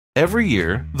Every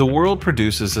year, the world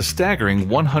produces a staggering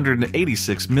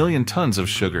 186 million tons of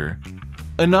sugar,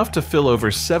 enough to fill over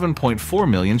 7.4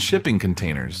 million shipping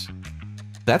containers.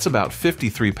 That's about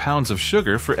 53 pounds of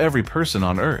sugar for every person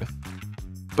on Earth.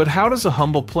 But how does a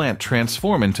humble plant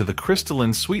transform into the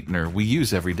crystalline sweetener we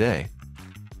use every day?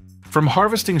 From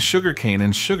harvesting sugarcane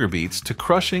and sugar beets to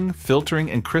crushing, filtering,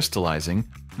 and crystallizing,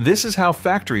 this is how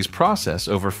factories process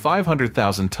over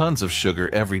 500,000 tons of sugar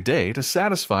every day to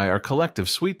satisfy our collective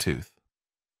sweet tooth.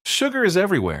 Sugar is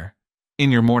everywhere.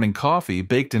 In your morning coffee,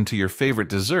 baked into your favorite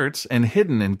desserts, and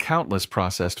hidden in countless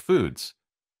processed foods.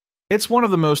 It's one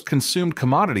of the most consumed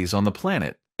commodities on the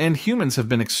planet, and humans have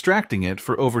been extracting it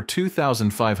for over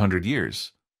 2,500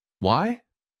 years. Why?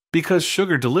 Because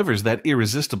sugar delivers that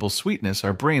irresistible sweetness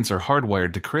our brains are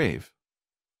hardwired to crave.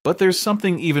 But there's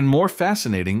something even more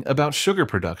fascinating about sugar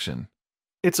production.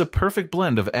 It's a perfect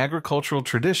blend of agricultural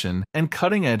tradition and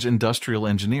cutting-edge industrial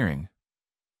engineering.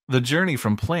 The journey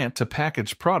from plant to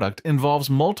packaged product involves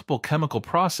multiple chemical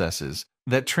processes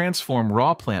that transform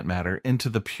raw plant matter into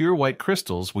the pure white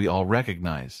crystals we all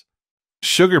recognize.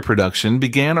 Sugar production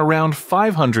began around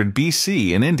 500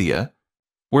 BC in India,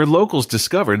 where locals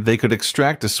discovered they could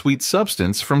extract a sweet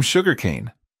substance from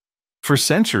sugarcane. For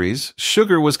centuries,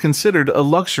 sugar was considered a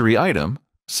luxury item,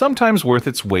 sometimes worth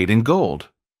its weight in gold.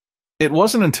 It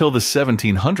wasn't until the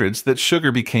 1700s that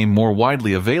sugar became more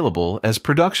widely available as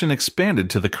production expanded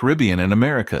to the Caribbean and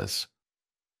Americas.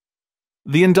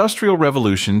 The Industrial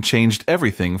Revolution changed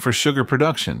everything for sugar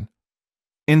production.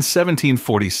 In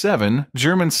 1747,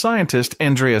 German scientist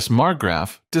Andreas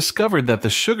Marggraf discovered that the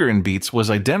sugar in beets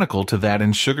was identical to that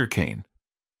in sugarcane.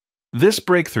 This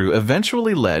breakthrough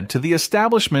eventually led to the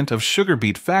establishment of sugar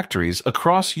beet factories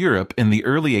across Europe in the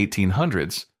early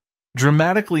 1800s,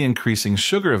 dramatically increasing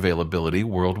sugar availability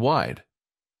worldwide.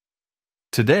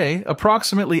 Today,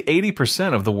 approximately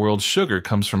 80% of the world's sugar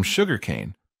comes from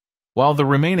sugarcane, while the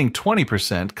remaining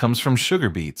 20% comes from sugar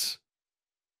beets.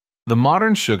 The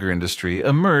modern sugar industry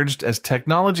emerged as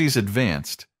technologies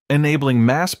advanced, enabling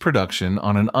mass production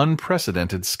on an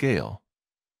unprecedented scale.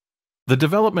 The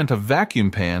development of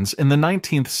vacuum pans in the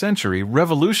 19th century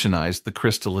revolutionized the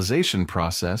crystallization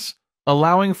process,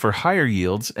 allowing for higher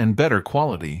yields and better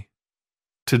quality.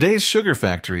 Today's sugar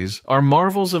factories are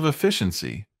marvels of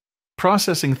efficiency,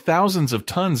 processing thousands of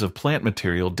tons of plant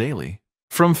material daily.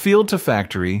 From field to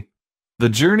factory, the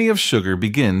journey of sugar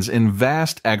begins in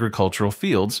vast agricultural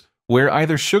fields where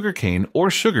either sugarcane or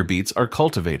sugar beets are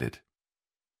cultivated.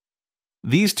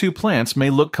 These two plants may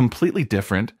look completely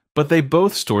different, but they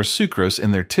both store sucrose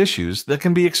in their tissues that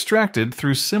can be extracted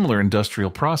through similar industrial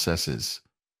processes.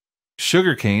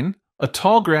 Sugarcane, a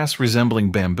tall grass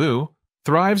resembling bamboo,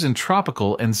 thrives in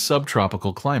tropical and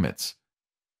subtropical climates.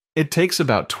 It takes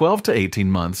about 12 to 18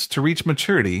 months to reach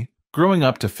maturity, growing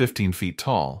up to 15 feet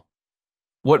tall.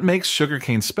 What makes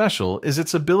sugarcane special is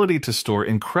its ability to store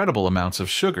incredible amounts of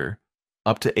sugar.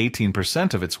 Up to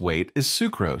 18% of its weight is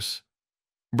sucrose.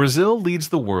 Brazil leads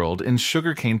the world in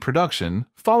sugarcane production,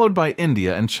 followed by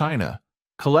India and China,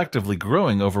 collectively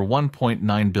growing over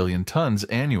 1.9 billion tons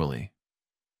annually.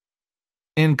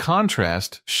 In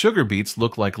contrast, sugar beets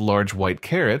look like large white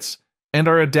carrots and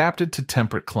are adapted to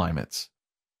temperate climates.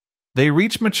 They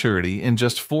reach maturity in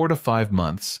just 4 to 5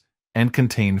 months and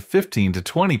contain 15 to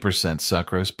 20%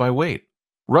 sucrose by weight.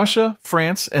 Russia,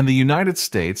 France, and the United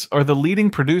States are the leading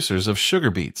producers of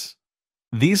sugar beets.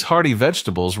 These hardy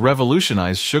vegetables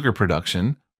revolutionized sugar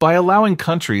production by allowing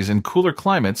countries in cooler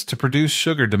climates to produce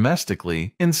sugar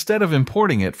domestically instead of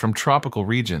importing it from tropical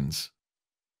regions.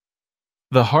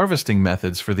 The harvesting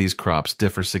methods for these crops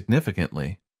differ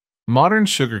significantly. Modern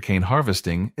sugarcane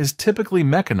harvesting is typically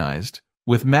mechanized,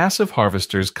 with massive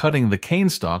harvesters cutting the cane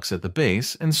stalks at the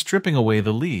base and stripping away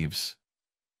the leaves.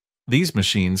 These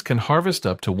machines can harvest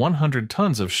up to 100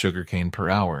 tons of sugarcane per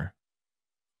hour.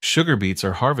 Sugar beets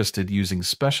are harvested using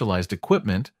specialized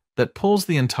equipment that pulls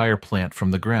the entire plant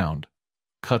from the ground,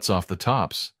 cuts off the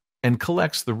tops, and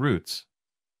collects the roots.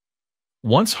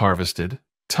 Once harvested,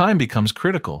 time becomes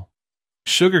critical.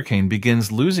 Sugarcane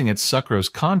begins losing its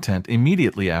sucrose content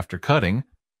immediately after cutting,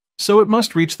 so it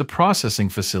must reach the processing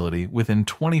facility within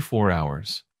 24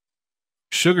 hours.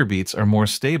 Sugar beets are more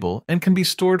stable and can be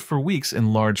stored for weeks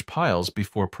in large piles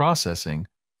before processing,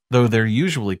 though they're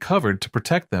usually covered to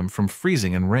protect them from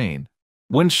freezing and rain.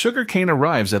 When sugarcane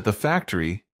arrives at the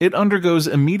factory, it undergoes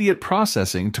immediate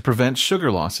processing to prevent sugar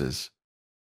losses.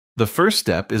 The first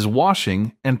step is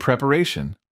washing and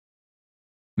preparation.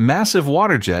 Massive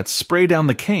water jets spray down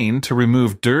the cane to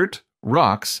remove dirt,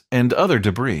 rocks, and other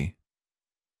debris.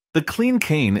 The clean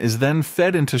cane is then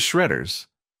fed into shredders,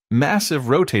 massive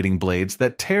rotating blades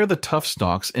that tear the tough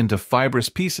stalks into fibrous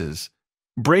pieces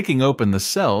breaking open the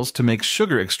cells to make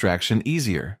sugar extraction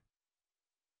easier.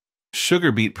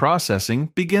 Sugar beet processing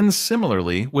begins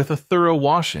similarly with a thorough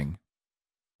washing.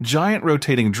 Giant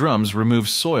rotating drums remove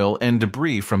soil and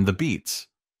debris from the beets.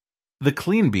 The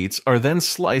clean beets are then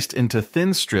sliced into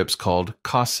thin strips called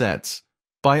cassettes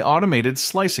by automated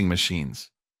slicing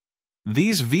machines.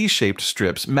 These V-shaped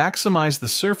strips maximize the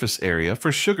surface area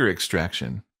for sugar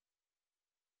extraction.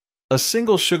 A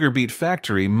single sugar beet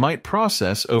factory might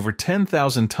process over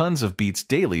 10,000 tons of beets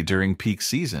daily during peak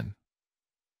season.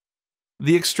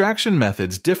 The extraction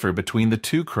methods differ between the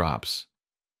two crops.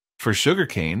 For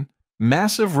sugarcane,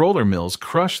 massive roller mills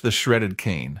crush the shredded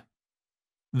cane.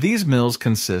 These mills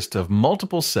consist of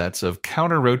multiple sets of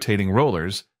counter-rotating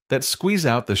rollers that squeeze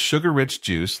out the sugar-rich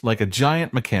juice like a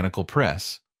giant mechanical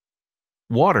press.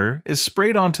 Water is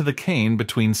sprayed onto the cane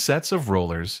between sets of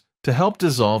rollers to help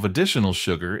dissolve additional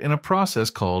sugar in a process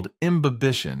called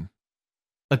imbibition.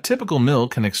 A typical mill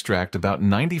can extract about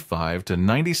 95 to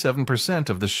 97%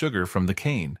 of the sugar from the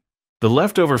cane. The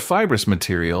leftover fibrous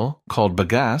material, called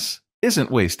bagasse,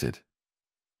 isn't wasted.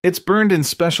 It's burned in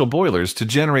special boilers to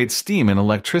generate steam and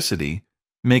electricity,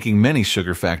 making many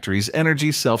sugar factories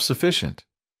energy self-sufficient.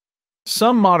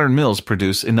 Some modern mills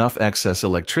produce enough excess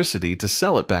electricity to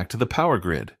sell it back to the power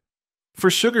grid. For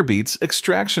sugar beets,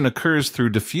 extraction occurs through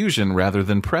diffusion rather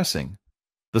than pressing.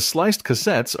 The sliced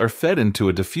cassettes are fed into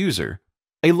a diffuser,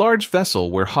 a large vessel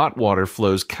where hot water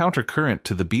flows countercurrent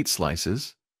to the beet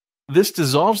slices. This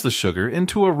dissolves the sugar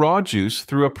into a raw juice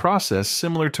through a process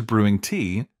similar to brewing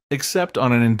tea, except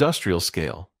on an industrial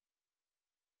scale.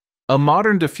 A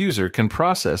modern diffuser can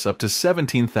process up to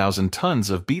 17,000 tons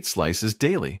of beet slices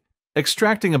daily,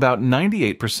 extracting about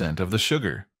 98% of the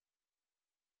sugar.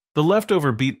 The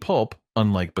leftover beet pulp,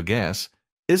 unlike bagasse,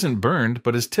 isn't burned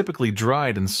but is typically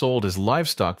dried and sold as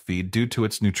livestock feed due to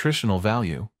its nutritional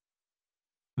value.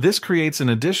 This creates an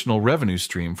additional revenue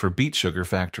stream for beet sugar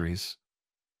factories.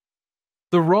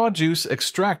 The raw juice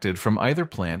extracted from either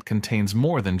plant contains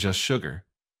more than just sugar.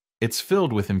 It's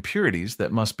filled with impurities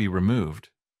that must be removed.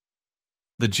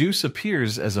 The juice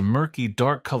appears as a murky,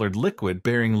 dark-colored liquid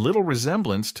bearing little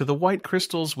resemblance to the white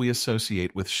crystals we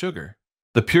associate with sugar.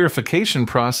 The purification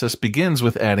process begins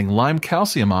with adding lime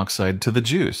calcium oxide to the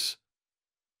juice.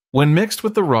 When mixed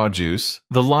with the raw juice,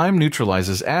 the lime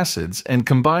neutralizes acids and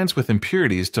combines with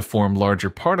impurities to form larger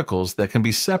particles that can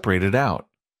be separated out.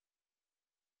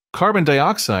 Carbon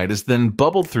dioxide is then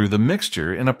bubbled through the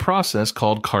mixture in a process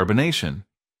called carbonation.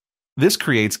 This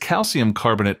creates calcium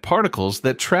carbonate particles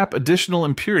that trap additional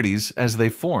impurities as they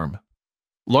form.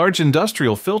 Large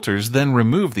industrial filters then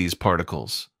remove these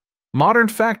particles. Modern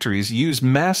factories use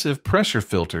massive pressure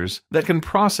filters that can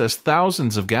process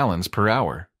thousands of gallons per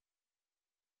hour.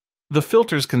 The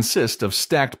filters consist of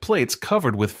stacked plates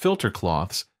covered with filter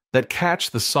cloths that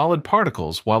catch the solid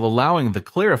particles while allowing the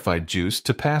clarified juice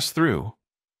to pass through.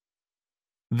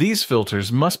 These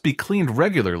filters must be cleaned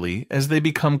regularly as they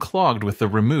become clogged with the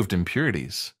removed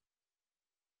impurities.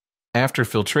 After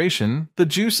filtration, the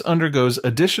juice undergoes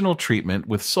additional treatment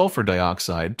with sulfur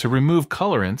dioxide to remove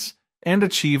colorants and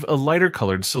achieve a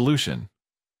lighter-colored solution.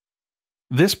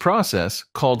 This process,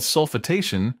 called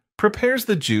sulfitation, prepares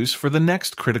the juice for the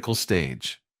next critical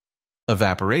stage: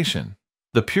 evaporation.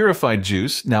 The purified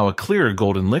juice, now a clearer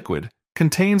golden liquid,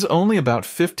 contains only about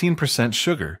 15%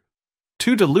 sugar,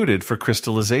 too diluted for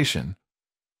crystallization.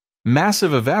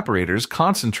 Massive evaporators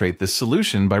concentrate this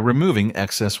solution by removing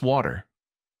excess water.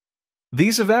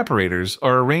 These evaporators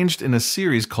are arranged in a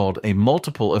series called a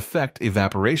multiple effect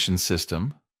evaporation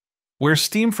system, where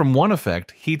steam from one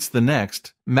effect heats the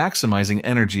next, maximizing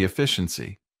energy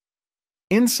efficiency.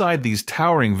 Inside these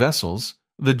towering vessels,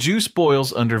 the juice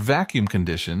boils under vacuum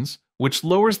conditions, which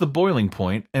lowers the boiling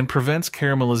point and prevents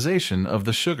caramelization of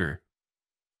the sugar.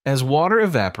 As water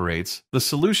evaporates, the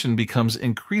solution becomes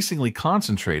increasingly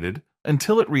concentrated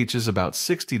until it reaches about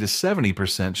 60 to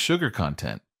 70% sugar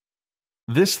content.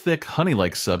 This thick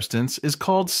honey-like substance is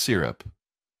called syrup.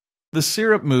 The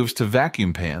syrup moves to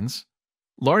vacuum pans,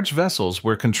 large vessels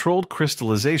where controlled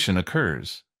crystallization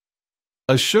occurs.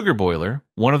 A sugar boiler,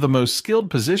 one of the most skilled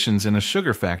positions in a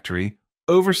sugar factory,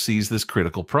 oversees this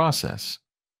critical process.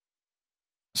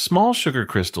 Small sugar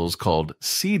crystals called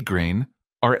seed grain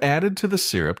are added to the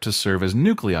syrup to serve as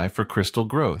nuclei for crystal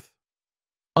growth.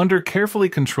 Under carefully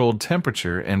controlled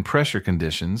temperature and pressure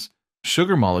conditions,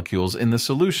 sugar molecules in the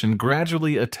solution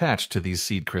gradually attach to these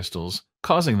seed crystals,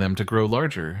 causing them to grow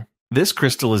larger. This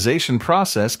crystallization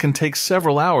process can take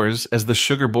several hours as the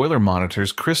sugar boiler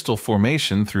monitors crystal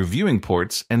formation through viewing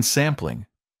ports and sampling.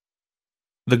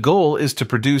 The goal is to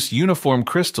produce uniform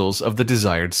crystals of the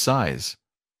desired size.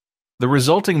 The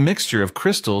resulting mixture of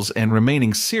crystals and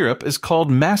remaining syrup is called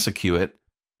masacuate,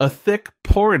 a thick,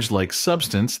 porridge-like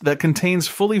substance that contains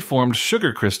fully formed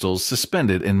sugar crystals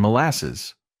suspended in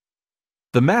molasses.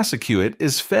 The masacuate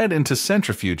is fed into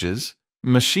centrifuges,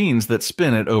 machines that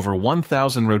spin at over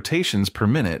 1,000 rotations per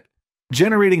minute,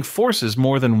 generating forces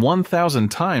more than 1,000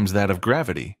 times that of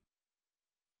gravity.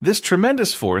 This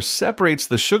tremendous force separates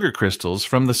the sugar crystals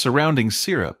from the surrounding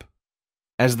syrup.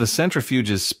 As the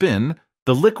centrifuges spin,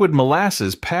 the liquid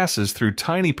molasses passes through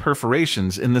tiny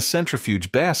perforations in the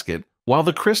centrifuge basket while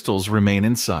the crystals remain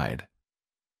inside.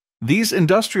 These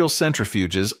industrial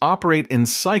centrifuges operate in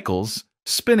cycles,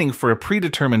 spinning for a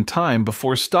predetermined time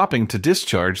before stopping to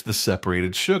discharge the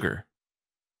separated sugar.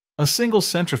 A single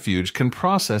centrifuge can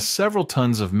process several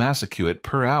tons of masacuate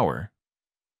per hour.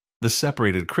 The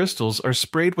separated crystals are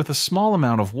sprayed with a small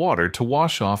amount of water to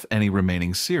wash off any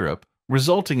remaining syrup,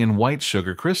 resulting in white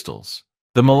sugar crystals.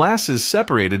 The molasses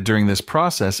separated during this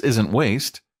process isn't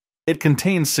waste. It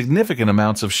contains significant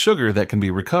amounts of sugar that can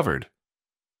be recovered.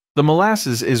 The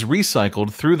molasses is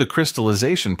recycled through the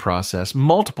crystallization process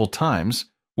multiple times,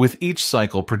 with each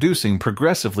cycle producing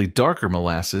progressively darker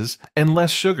molasses and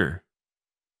less sugar.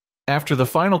 After the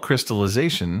final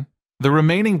crystallization, the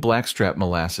remaining blackstrap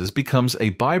molasses becomes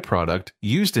a byproduct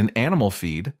used in animal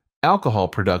feed, alcohol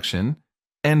production,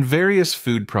 and various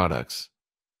food products.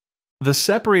 The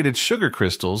separated sugar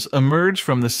crystals emerge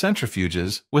from the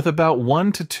centrifuges with about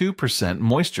 1 to 2%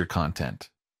 moisture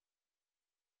content.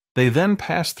 They then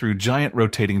pass through giant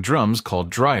rotating drums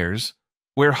called dryers,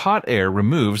 where hot air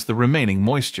removes the remaining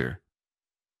moisture.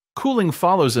 Cooling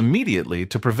follows immediately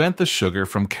to prevent the sugar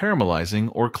from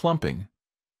caramelizing or clumping.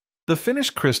 The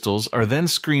finished crystals are then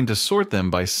screened to sort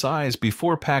them by size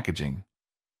before packaging.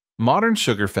 Modern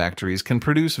sugar factories can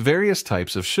produce various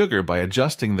types of sugar by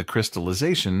adjusting the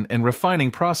crystallization and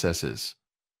refining processes.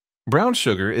 Brown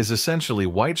sugar is essentially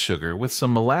white sugar with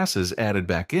some molasses added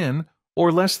back in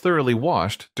or less thoroughly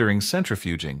washed during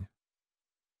centrifuging.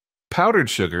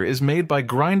 Powdered sugar is made by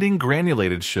grinding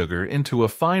granulated sugar into a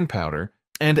fine powder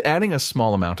and adding a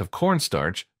small amount of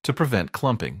cornstarch to prevent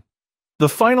clumping. The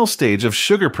final stage of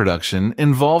sugar production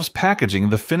involves packaging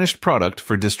the finished product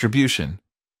for distribution.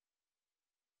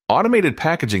 Automated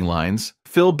packaging lines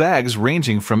fill bags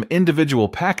ranging from individual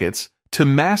packets to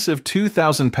massive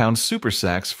 2,000-pound super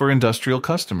sacks for industrial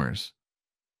customers.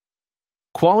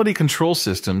 Quality control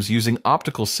systems using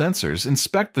optical sensors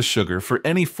inspect the sugar for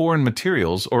any foreign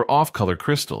materials or off-color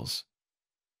crystals.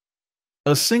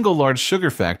 A single large sugar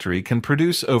factory can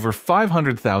produce over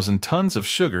 500,000 tons of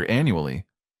sugar annually,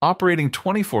 operating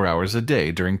 24 hours a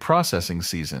day during processing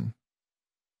season.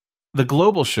 The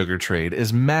global sugar trade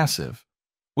is massive,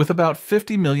 with about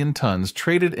 50 million tons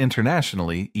traded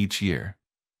internationally each year.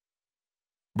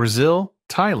 Brazil,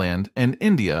 Thailand, and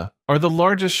India are the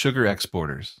largest sugar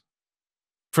exporters.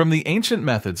 From the ancient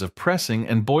methods of pressing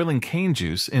and boiling cane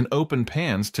juice in open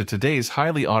pans to today's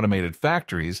highly automated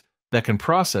factories that can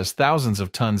process thousands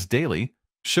of tons daily,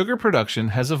 sugar production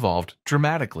has evolved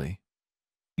dramatically.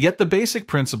 Yet the basic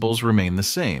principles remain the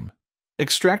same.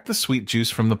 Extract the sweet juice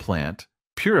from the plant,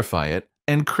 purify it,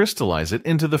 and crystallize it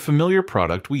into the familiar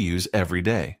product we use every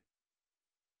day.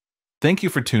 Thank you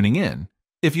for tuning in.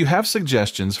 If you have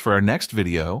suggestions for our next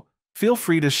video, feel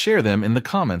free to share them in the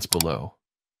comments below.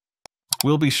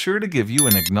 We'll be sure to give you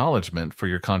an acknowledgement for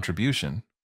your contribution.